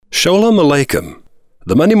Sholem Aleichem,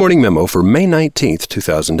 the Monday Morning Memo for May 19,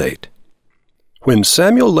 2008. When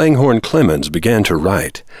Samuel Langhorne Clemens began to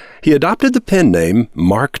write, he adopted the pen name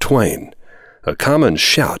Mark Twain, a common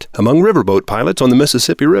shout among riverboat pilots on the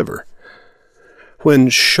Mississippi River. When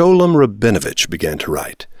Sholem Rabinovich began to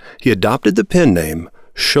write, he adopted the pen name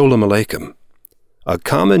Sholem Aleichem, a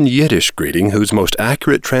common Yiddish greeting whose most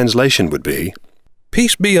accurate translation would be,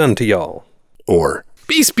 "Peace be unto y'all," or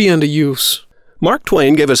 "Peace be unto yous." Mark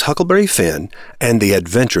Twain gave us Huckleberry Finn and The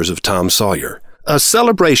Adventures of Tom Sawyer, a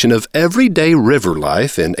celebration of everyday river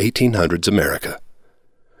life in 1800s America.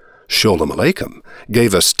 Sholem Aleichem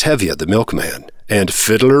gave us Tevye the Milkman and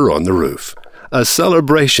Fiddler on the Roof, a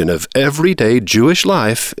celebration of everyday Jewish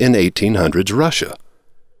life in 1800s Russia.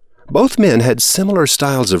 Both men had similar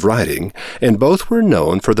styles of writing, and both were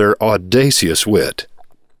known for their audacious wit.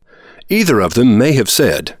 Either of them may have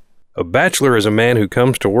said, "A bachelor is a man who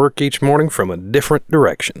comes to work each morning from a different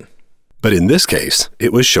direction." But in this case,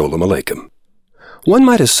 it was Sholem Aleichem. One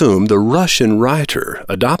might assume the Russian writer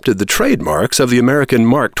adopted the trademarks of the American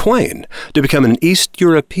Mark Twain to become an East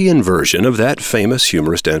European version of that famous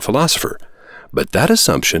humorist and philosopher, but that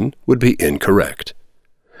assumption would be incorrect.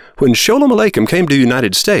 When Sholem Aleichem came to the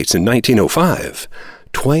United States in 1905,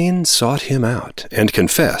 Twain sought him out and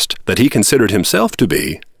confessed that he considered himself to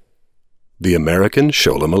be the American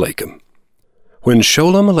Sholem Aleichem. When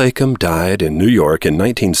Sholem Aleichem died in New York in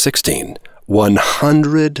 1916,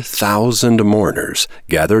 100,000 mourners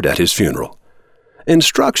gathered at his funeral.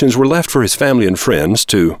 Instructions were left for his family and friends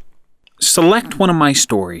to select one of my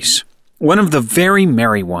stories, one of the very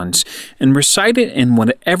merry ones, and recite it in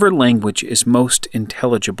whatever language is most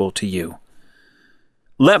intelligible to you.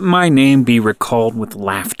 Let my name be recalled with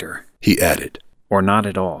laughter, he added, or not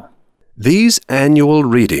at all. These annual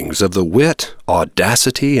readings of the wit,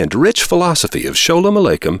 audacity, and rich philosophy of Sholem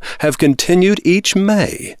Aleichem have continued each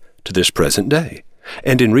May to this present day,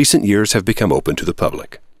 and in recent years have become open to the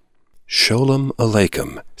public. Sholem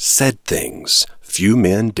Aleichem said things few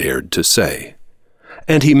men dared to say,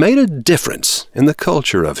 and he made a difference in the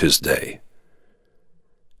culture of his day.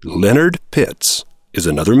 Leonard Pitts is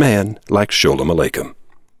another man like Sholem Aleichem.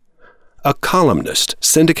 A columnist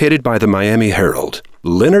syndicated by the Miami Herald,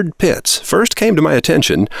 Leonard Pitts first came to my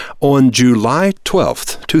attention on July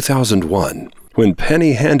 12, 2001, when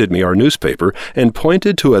Penny handed me our newspaper and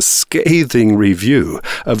pointed to a scathing review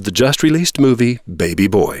of the just-released movie Baby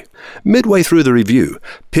Boy. Midway through the review,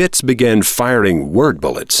 Pitts began firing word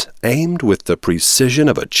bullets aimed with the precision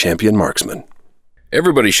of a champion marksman.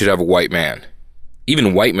 Everybody should have a white man.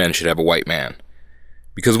 Even white men should have a white man.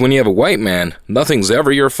 Because when you have a white man, nothing's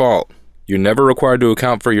ever your fault. You're never required to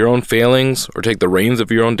account for your own failings or take the reins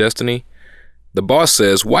of your own destiny. The boss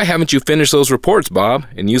says, "Why haven't you finished those reports, Bob?"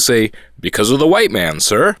 And you say, "Because of the white man,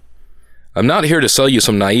 sir." I'm not here to sell you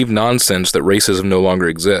some naive nonsense that racism no longer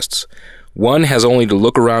exists. One has only to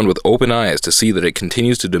look around with open eyes to see that it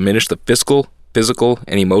continues to diminish the fiscal, physical,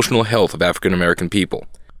 and emotional health of African American people.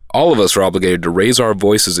 All of us are obligated to raise our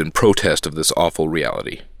voices in protest of this awful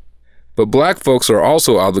reality. But black folks are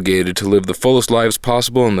also obligated to live the fullest lives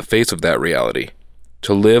possible in the face of that reality,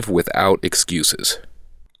 to live without excuses.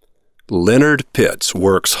 Leonard Pitts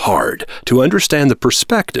works hard to understand the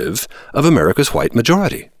perspective of America's white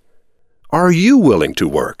majority. Are you willing to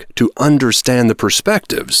work to understand the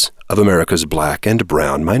perspectives of America's black and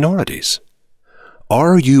brown minorities?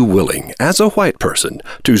 Are you willing, as a white person,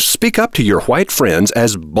 to speak up to your white friends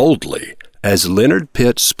as boldly as Leonard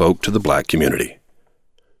Pitts spoke to the black community?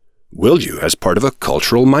 Will you, as part of a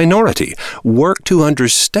cultural minority, work to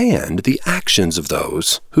understand the actions of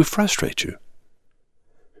those who frustrate you?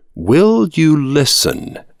 Will you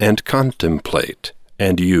listen and contemplate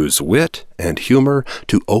and use wit and humor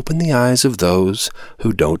to open the eyes of those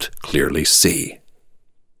who don't clearly see?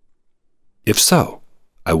 If so,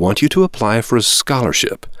 I want you to apply for a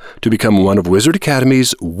scholarship to become one of Wizard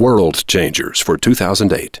Academy's World Changers for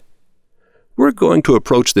 2008. We're going to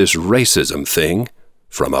approach this racism thing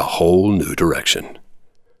from a whole new direction.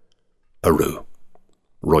 Aru,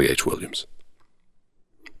 Roy H. Williams.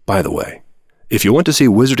 By the way, if you want to see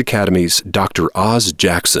Wizard Academy's Dr. Oz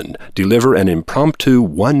Jackson deliver an impromptu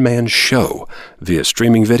one-man show via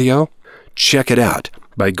streaming video, check it out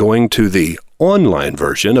by going to the online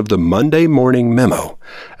version of the Monday Morning Memo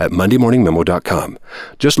at mondaymorningmemo.com.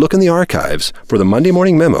 Just look in the archives for the Monday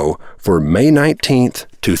Morning Memo for May 19th,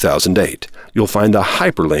 2008. You'll find the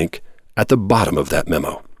hyperlink at the bottom of that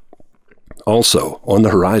memo. Also, on the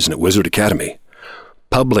horizon at Wizard Academy,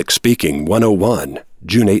 Public Speaking 101,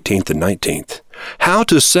 June 18th and 19th. How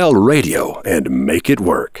to Sell Radio and Make It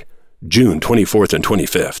Work, June 24th and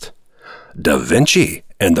 25th. Da Vinci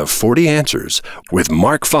and the 40 Answers with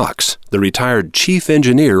Mark Fox, the retired chief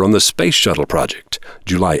engineer on the Space Shuttle project,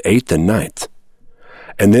 July 8th and 9th.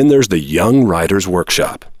 And then there's the Young Writers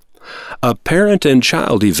Workshop, a parent and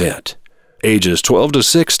child event, ages 12 to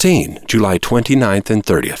 16, July 29th and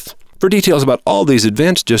 30th. For details about all these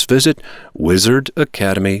events, just visit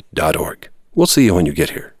wizardacademy.org. We'll see you when you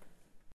get here.